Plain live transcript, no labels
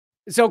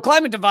So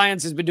Climate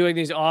Defiance has been doing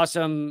these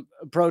awesome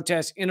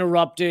protests,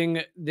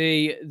 interrupting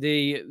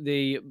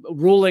the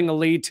ruling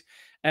elite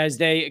as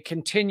they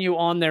continue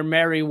on their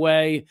merry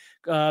way,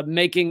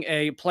 making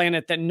a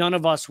planet that none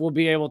of us will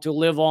be able to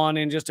live on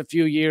in just a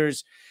few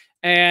years.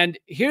 And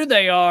here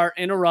they are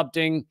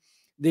interrupting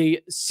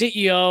the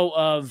CEO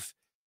of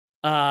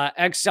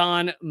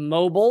Exxon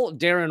Mobil,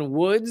 Darren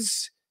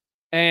Woods.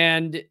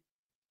 And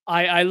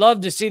I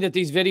love to see that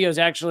these videos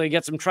actually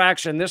get some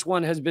traction. This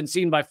one has been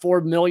seen by 4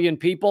 million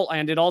people,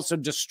 and it also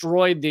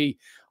destroyed the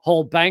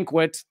whole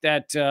banquet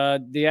that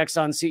the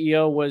Exxon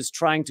CEO was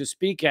trying to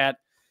speak at.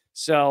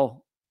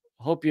 So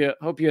hope you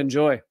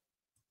enjoy.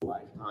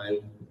 Lifetime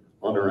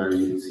honorary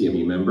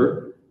CME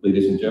member.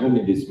 Ladies and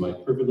gentlemen, it is my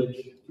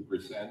privilege to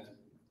present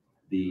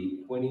the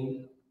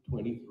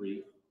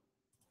 2023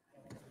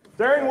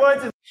 Darren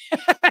Woods.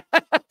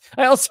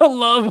 I also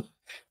love,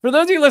 for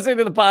those of you listening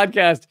to the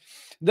podcast,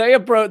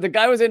 the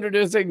guy was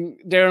introducing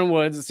Darren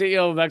Woods, the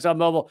CEO of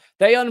ExxonMobil.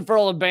 They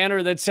unfurl a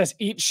banner that says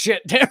 "Eat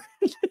shit, Darren,"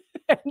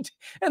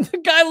 and the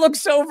guy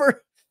looks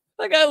over.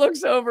 The guy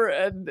looks over,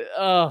 and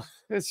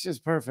it's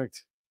just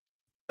perfect.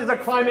 Is a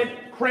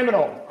climate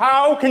criminal.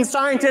 How can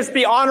scientists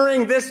be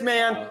honoring this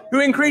man who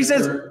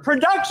increases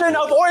production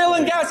of oil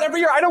and gas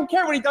every year? I don't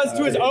care what he does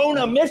to his own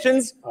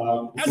emissions.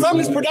 As long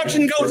as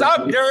production goes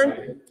up,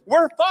 Darren,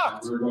 we're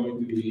fucked.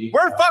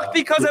 We're fucked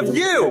because of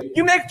you.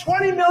 You make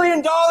 $20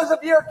 million a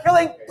year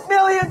killing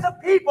millions of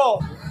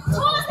people.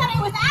 Told us that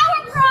it was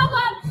our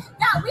problem,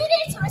 that we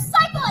need to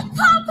recycle and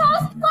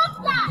compost.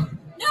 Fuck that.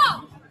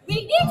 No, we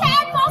need to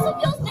end fossil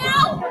fuels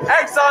now.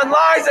 Exxon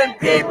lies and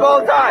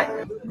people die.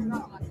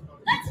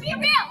 Let's be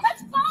real.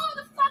 Let's follow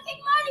the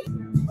fucking money.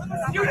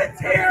 Students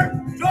here,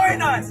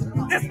 join us.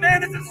 This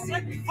man is a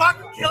sick fuck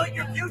killing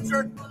your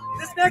future.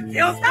 This man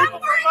kills people Stop for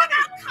worrying money.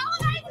 about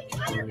colonizing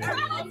other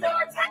planets to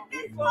protect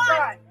this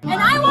one.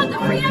 And I want the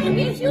freedom to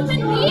be a human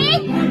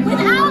being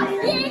without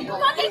being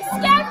fucking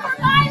scared for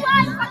my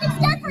life, fucking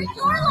scared for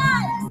your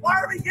life. Why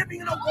are we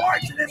giving an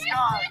award to this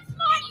guy?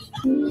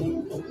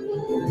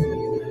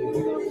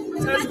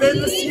 This has been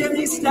the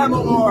CME STEM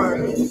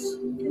Awards.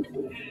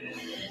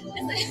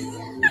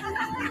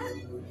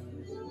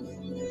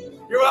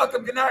 You're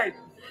welcome. Good night.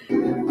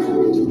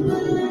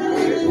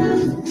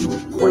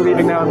 We're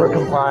leaving now and we're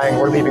complying.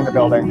 We're leaving the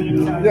building.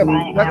 Yeah,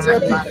 but that's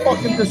after you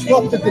fucking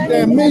disrupted the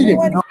damn meeting.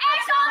 Exxon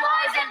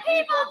lies and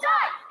people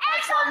die.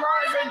 Exxon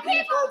lies and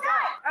people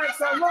die.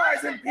 Exxon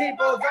lies and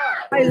people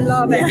die. I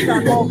love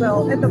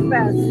ExxonMobil. It's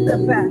the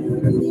best.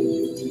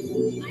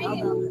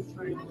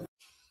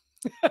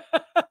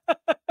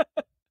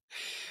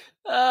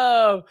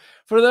 Oh,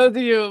 for those of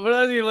you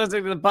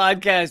listening to the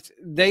podcast,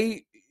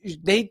 they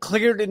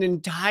cleared an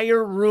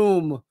entire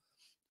room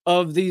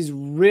of these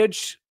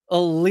rich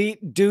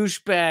elite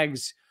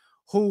douchebags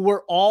who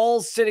were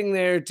all sitting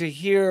there to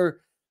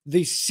hear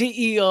the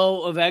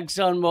CEO of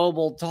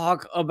ExxonMobil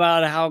talk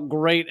about how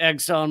great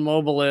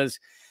ExxonMobil is.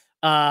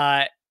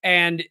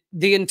 And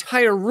the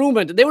entire room,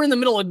 they were in the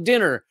middle of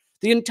dinner.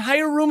 The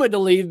entire room had to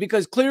leave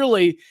because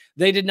clearly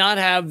they did not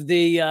have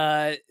the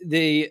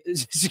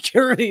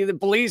security, the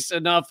police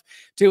enough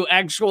to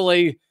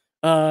actually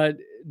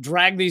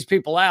drag these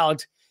people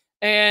out.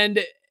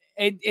 And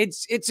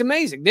it's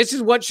amazing. This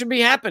is what should be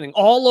happening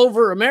all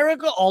over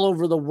America, all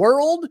over the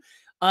world.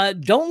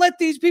 Don't let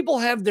these people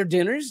have their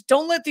dinners.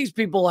 Don't let these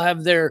people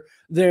have their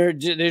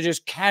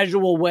just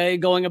casual way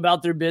going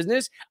about their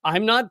business.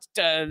 I'm not.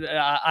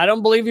 I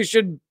don't believe you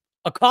should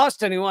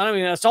accost anyone. I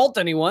mean, assault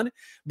anyone.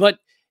 But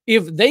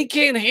if they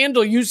can't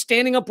handle you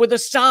standing up with a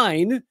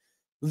sign,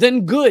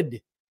 then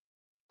good.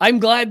 I'm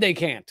glad they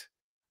can't.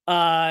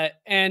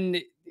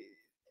 And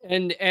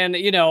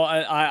you know,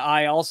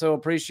 I also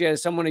appreciate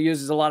someone who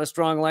uses a lot of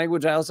strong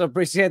language. I also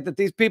appreciate that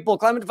these people,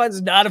 Climate Defiance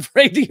is not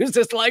afraid to use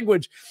this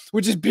language,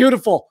 which is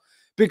beautiful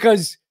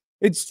because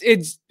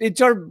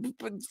it's our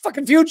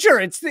fucking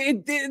future.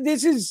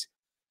 This is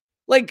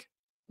like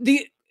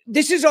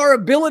this is our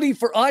ability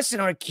for us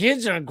and our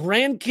kids and our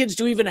grandkids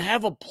to even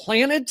have a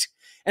planet,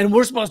 and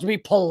we're supposed to be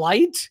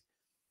polite.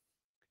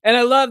 And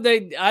I love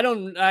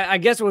I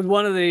guess it was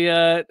one of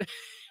the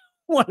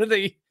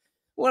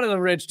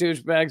rich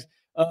douchebags.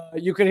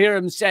 You could hear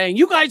him saying,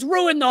 "You guys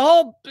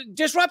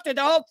disrupted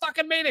the whole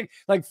fucking meeting,"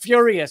 like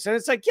furious. And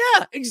it's like,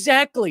 yeah,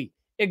 exactly.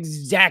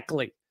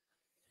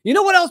 You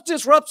know what else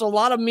disrupts a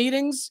lot of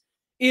meetings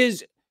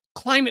is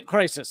climate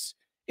crisis,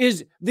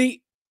 is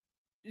the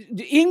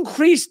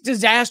increased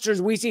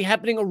disasters we see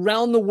happening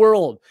around the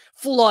world.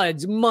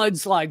 Floods,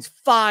 mudslides,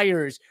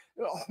 fires,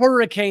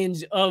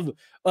 hurricanes of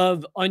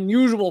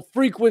unusual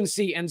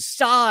frequency and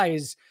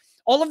size.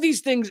 All of these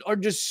things are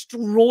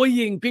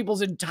destroying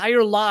people's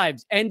entire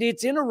lives, and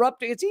it's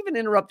even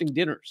interrupting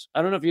dinners.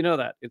 I don't know if you know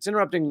that. It's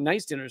interrupting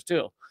nice dinners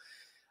too.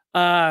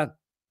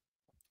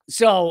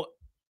 So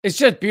it's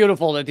just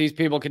beautiful that these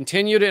people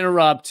continue to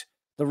interrupt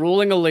the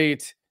ruling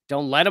elite.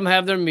 Don't let them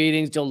have their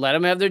meetings. Don't let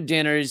them have their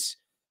dinners.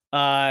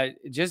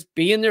 Just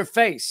be in their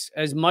face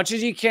as much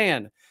as you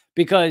can,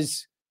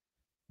 because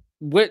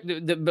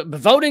the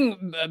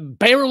voting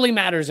barely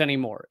matters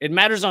anymore. It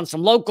matters on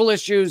some local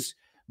issues,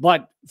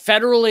 But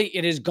federally,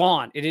 it is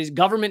gone.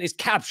 Government is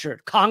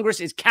captured. Congress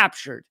is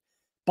captured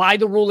by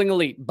the ruling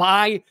elite,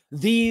 by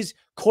these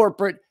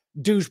corporate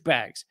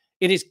douchebags.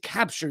 It is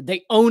captured.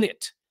 They own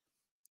it.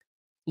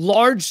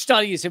 Large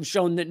studies have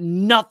shown that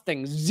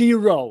nothing,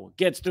 zero,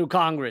 gets through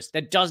Congress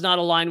that does not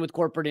align with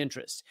corporate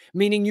interests,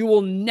 meaning you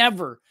will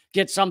never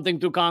get something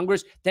through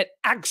Congress that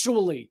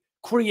actually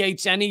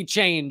creates any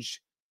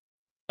change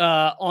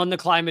on the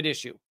climate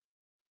issue.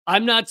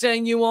 I'm not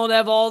saying you won't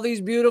have all these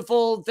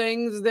beautiful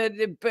things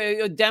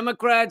that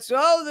Democrats,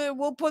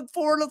 we'll put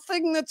forward a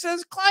thing that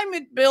says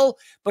climate bill.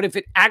 But if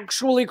it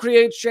actually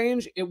creates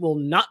change, it will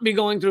not be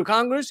going through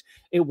Congress.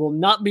 It will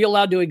not be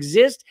allowed to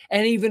exist.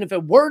 And even if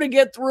it were to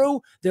get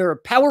through, there are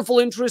powerful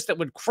interests that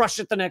would crush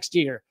it the next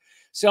year.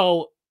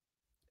 So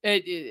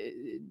I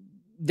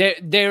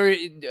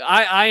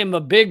am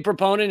a big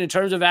proponent in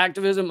terms of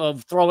activism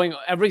of throwing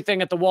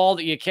everything at the wall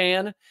that you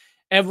can.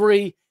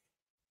 Every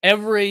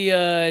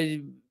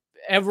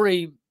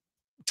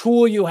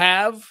tool you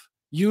have,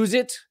 use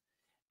it.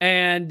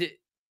 And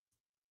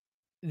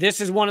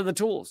this is one of the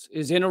tools,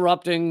 is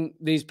interrupting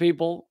these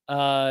people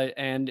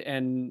and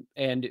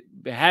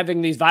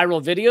having these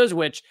viral videos,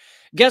 which,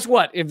 guess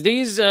what? If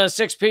these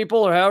 6 people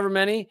or however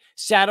many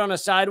sat on a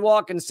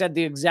sidewalk and said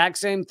the exact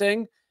same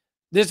thing,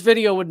 this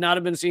video would not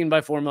have been seen by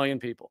 4 million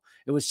people.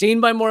 It was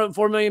seen by more than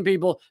 4 million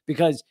people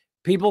because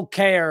people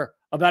care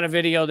about a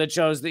video that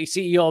shows the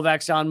CEO of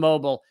Exxon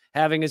Mobil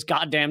having his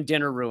goddamn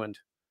dinner ruined.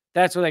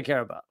 That's what they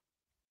care about.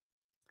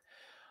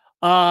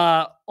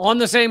 On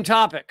the same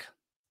topic,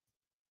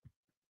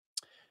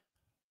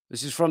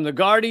 this is from The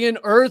Guardian.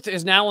 Earth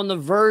is now on the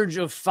verge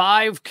of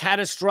 5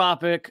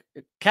 catastrophic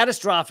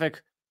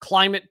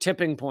climate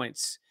tipping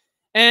points.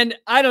 And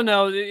I don't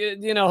know,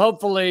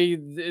 hopefully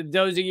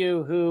those of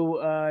you who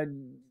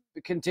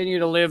continue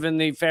to live in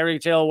the fairy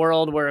tale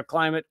world where a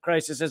climate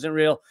crisis isn't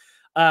real,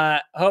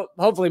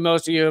 hopefully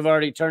most of you have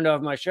already turned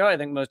off my show. I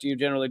think most of you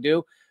generally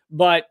do.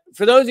 But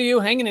for those of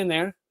you hanging in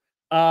there,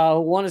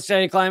 who want to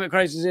say climate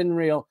crisis isn't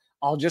real,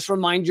 I'll just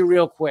remind you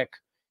real quick,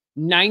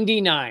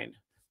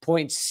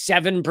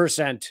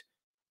 99.7%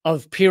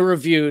 of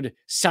peer-reviewed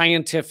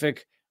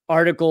scientific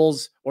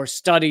articles or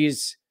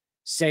studies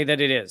say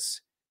that it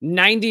is.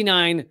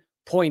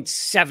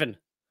 99.7.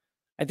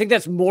 I think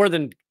that's more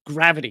than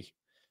gravity.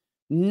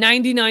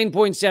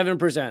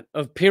 99.7%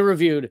 of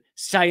peer-reviewed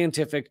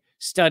scientific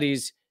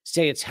studies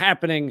say it's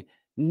happening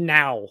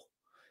now.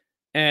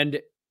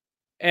 And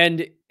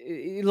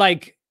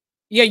like,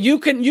 yeah, you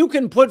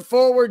can put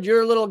forward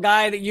your little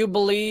guy that you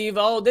believe.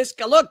 Oh, this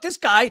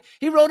guy,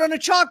 he wrote on a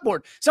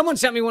chalkboard. Someone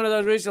sent me one of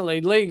those recently.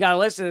 Lee, got a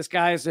list of this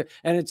guy,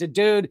 and it's a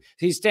dude.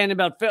 He's standing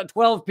about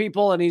 12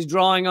 people, and he's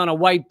drawing on a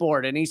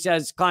whiteboard, and he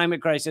says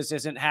climate crisis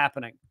isn't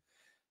happening.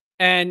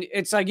 And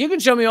it's like, you can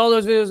show me all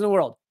those videos in the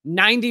world.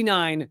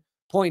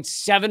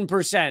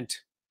 99.7%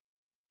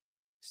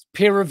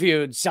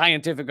 peer-reviewed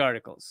scientific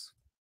articles.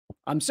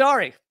 I'm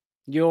sorry.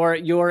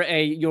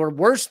 You're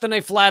worse than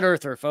a flat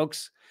earther,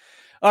 folks.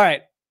 All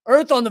right.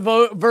 Earth on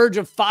the verge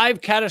of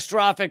 5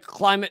 catastrophic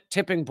climate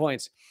tipping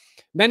points.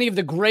 Many of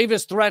the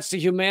gravest threats to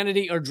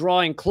humanity are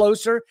drawing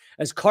closer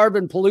as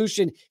carbon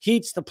pollution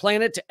heats the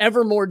planet to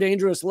ever more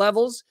dangerous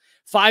levels.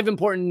 5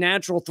 important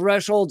natural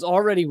thresholds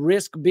already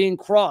risk being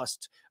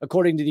crossed,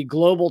 according to the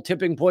Global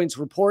Tipping Points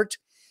report.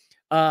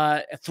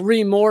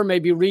 3 more may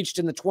be reached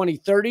in the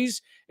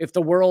 2030s if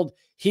the world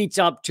heats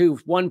up to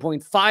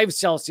 1.5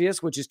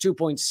 Celsius, which is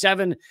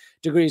 2.7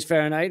 degrees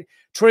Fahrenheit.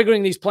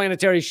 Triggering these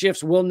planetary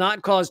shifts will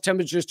not cause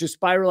temperatures to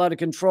spiral out of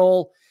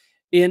control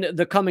in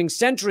the coming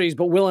centuries,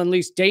 but will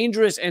unleash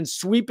dangerous and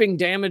sweeping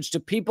damage to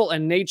people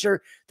and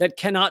nature that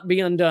cannot be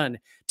undone.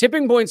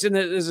 Tipping points, this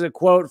is a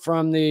quote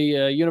from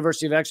the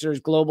University of Exeter's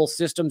Global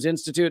Systems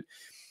Institute.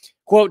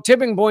 Quote,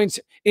 tipping points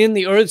in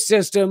the Earth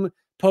system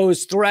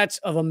pose threats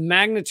of a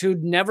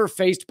magnitude never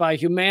faced by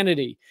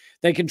humanity.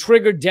 They can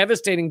trigger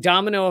devastating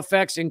domino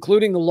effects,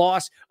 including the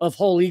loss of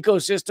whole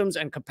ecosystems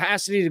and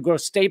capacity to grow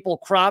staple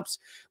crops,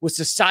 with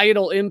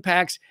societal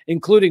impacts,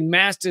 including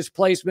mass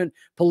displacement,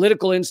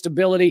 political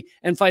instability,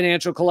 and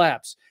financial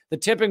collapse. The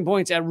tipping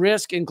points at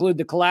risk include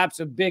the collapse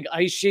of big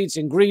ice sheets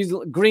in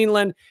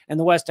Greenland and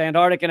the West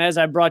Antarctic. And as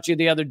I brought you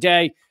the other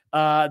day,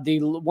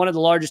 one of the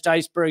largest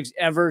icebergs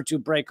ever to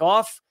break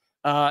off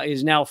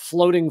is now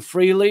floating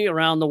freely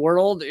around the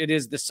world. It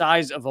is the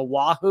size of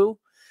Oahu,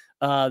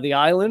 the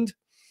island.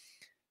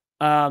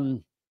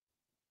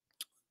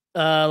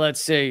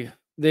 Let's see.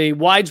 The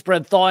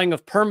widespread thawing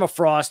of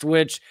permafrost,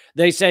 which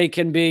they say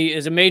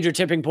is a major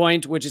tipping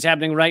point, which is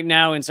happening right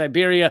now in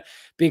Siberia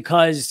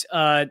because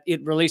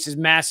it releases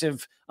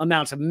massive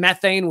amounts of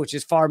methane, which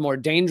is far more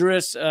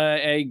dangerous,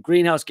 a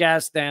greenhouse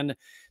gas than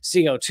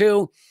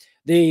CO2.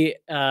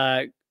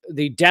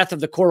 The death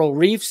of the coral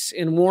reefs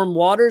in warm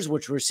waters,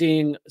 which we're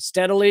seeing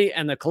steadily,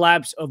 and the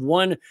collapse of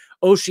one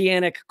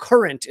oceanic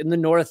current in the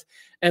North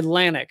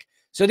Atlantic.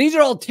 So these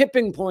are all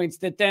tipping points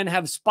that then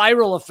have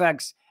spiral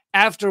effects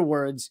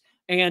afterwards,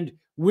 and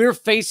we're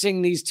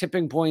facing these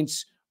tipping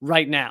points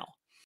right now.